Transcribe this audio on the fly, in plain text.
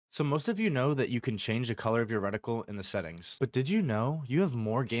So most of you know that you can change the color of your reticle in the settings, but did you know you have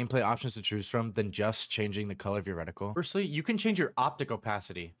more gameplay options to choose from than just changing the color of your reticle? Firstly, you can change your optic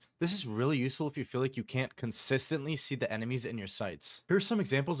opacity. This is really useful if you feel like you can't consistently see the enemies in your sights. Here's some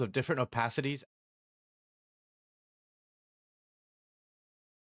examples of different opacities.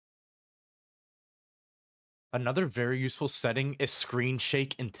 Another very useful setting is screen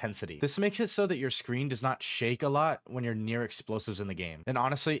shake intensity. This makes it so that your screen does not shake a lot when you're near explosives in the game. And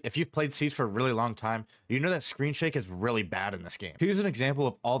honestly, if you've played Siege for a really long time, you know that screen shake is really bad in this game. Here's an example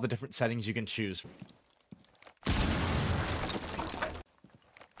of all the different settings you can choose.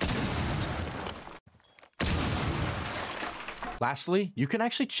 Lastly, you can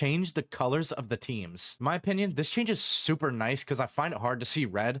actually change the colors of the teams. In my opinion, this change is super nice because I find it hard to see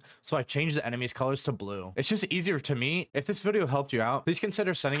red, so I've changed the enemy's colors to blue. It's just easier to me. If this video helped you out, please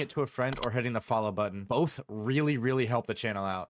consider sending it to a friend or hitting the follow button. Both really help the channel out.